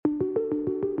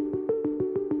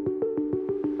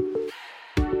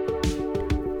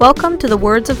Welcome to the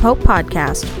Words of Hope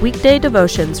podcast, weekday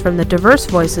devotions from the diverse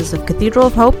voices of Cathedral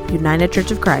of Hope, United Church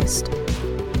of Christ.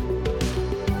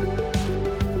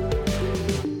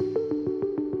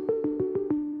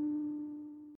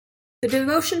 The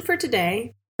devotion for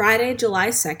today, Friday, July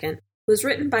 2nd, was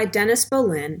written by Dennis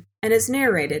Boleyn and is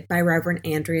narrated by Reverend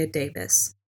Andrea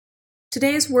Davis.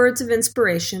 Today's words of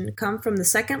inspiration come from the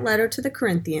second letter to the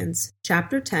Corinthians,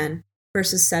 chapter 10,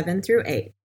 verses 7 through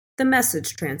 8, the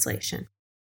Message translation.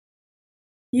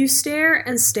 You stare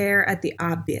and stare at the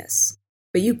obvious,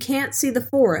 but you can't see the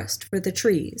forest for the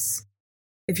trees.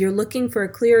 If you're looking for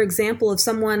a clear example of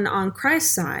someone on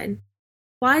Christ's side,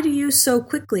 why do you so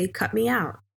quickly cut me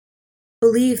out?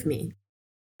 Believe me,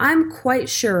 I'm quite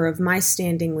sure of my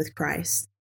standing with Christ.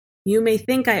 You may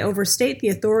think I overstate the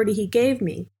authority he gave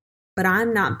me, but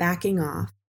I'm not backing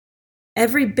off.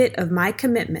 Every bit of my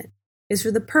commitment is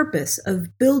for the purpose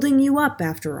of building you up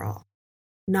after all,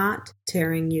 not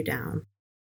tearing you down.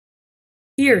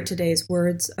 Hear today's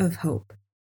words of hope.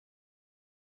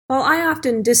 While I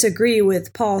often disagree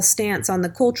with Paul's stance on the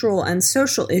cultural and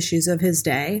social issues of his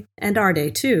day, and our day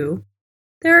too,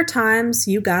 there are times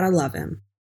you gotta love him.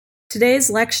 Today's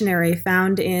lectionary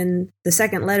found in the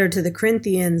second letter to the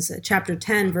Corinthians, chapter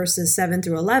 10, verses 7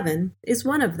 through 11, is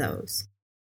one of those.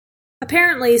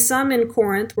 Apparently, some in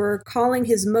Corinth were calling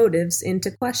his motives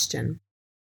into question,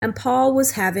 and Paul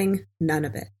was having none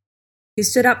of it. He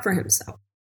stood up for himself.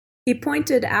 He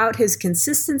pointed out his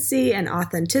consistency and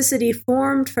authenticity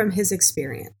formed from his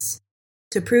experience.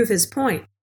 To prove his point,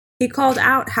 he called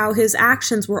out how his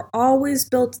actions were always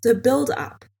built to build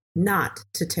up, not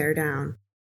to tear down.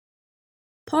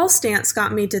 Paul's stance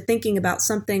got me to thinking about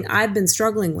something I've been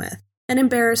struggling with and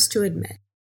embarrassed to admit.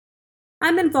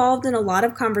 I'm involved in a lot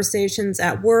of conversations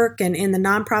at work and in the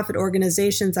nonprofit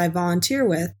organizations I volunteer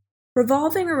with,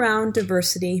 revolving around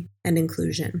diversity and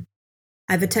inclusion.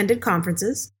 I've attended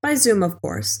conferences, by Zoom of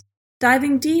course,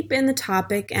 diving deep in the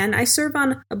topic, and I serve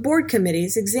on board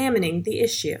committees examining the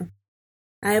issue.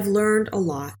 I have learned a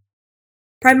lot,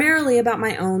 primarily about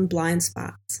my own blind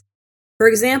spots. For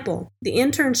example, the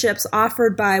internships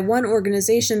offered by one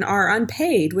organization are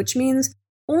unpaid, which means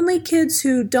only kids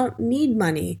who don't need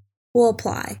money will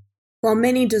apply, while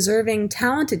many deserving,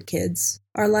 talented kids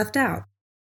are left out.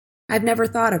 I've never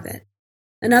thought of it.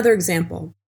 Another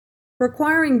example.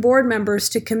 Requiring board members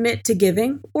to commit to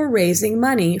giving or raising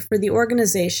money for the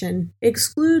organization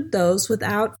exclude those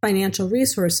without financial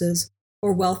resources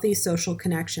or wealthy social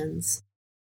connections.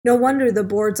 No wonder the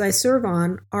boards I serve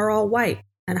on are all white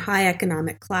and high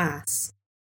economic class.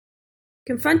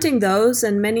 Confronting those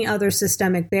and many other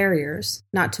systemic barriers,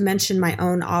 not to mention my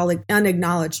own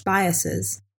unacknowledged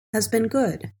biases, has been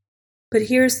good. But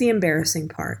here's the embarrassing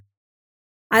part.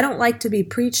 I don't like to be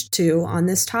preached to on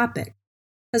this topic,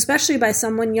 especially by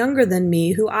someone younger than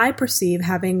me who I perceive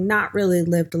having not really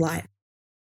lived life.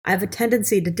 I have a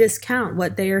tendency to discount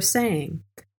what they are saying.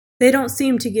 They don't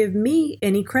seem to give me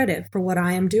any credit for what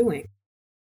I am doing.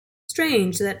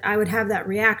 Strange that I would have that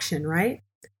reaction, right?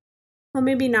 Well,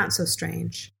 maybe not so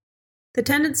strange. The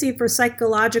tendency for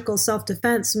psychological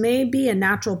self-defense may be a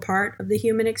natural part of the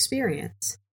human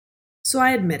experience. So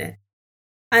I admit it.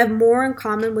 I have more in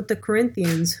common with the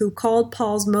Corinthians who called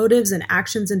Paul's motives and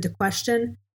actions into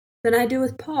question than I do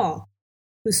with Paul,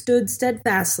 who stood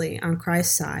steadfastly on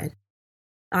Christ's side.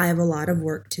 I have a lot of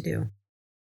work to do.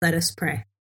 Let us pray.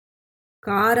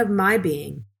 God of my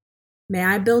being, may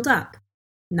I build up,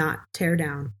 not tear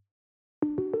down.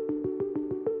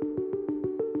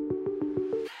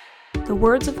 The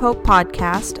Words of Hope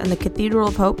podcast and the Cathedral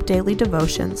of Hope daily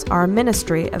devotions are a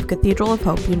ministry of Cathedral of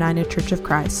Hope United Church of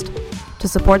Christ. To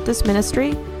support this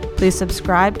ministry, please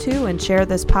subscribe to and share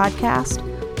this podcast,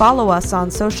 follow us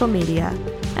on social media,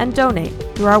 and donate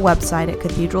through our website at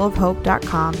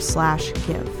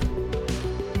cathedralofhope.com/give.